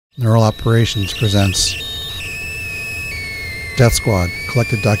Neural Operations presents Death Squad,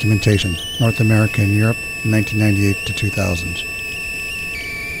 Collected Documentation, North America and Europe, 1998 to 2000.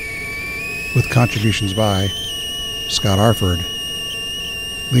 With contributions by Scott Arford,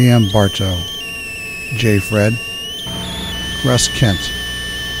 Liam Bartow, J.Frede, Russ Kent,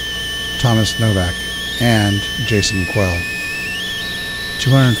 Thomas Novak, and Jason Quell.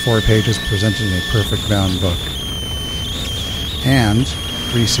 204 pages presented in a perfect bound book. And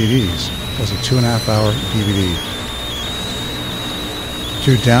 3 CDs plus a 2.5-hour DVD.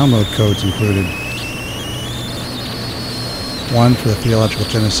 2 download codes included. One for the Theological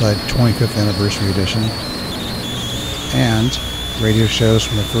Genocide 25th Anniversary Edition, and radio shows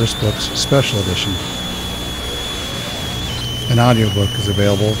from the first book's special edition. An audiobook is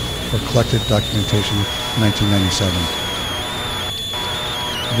available for Collected Documentation 1997.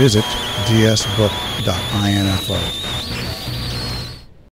 Visit dsbook.info.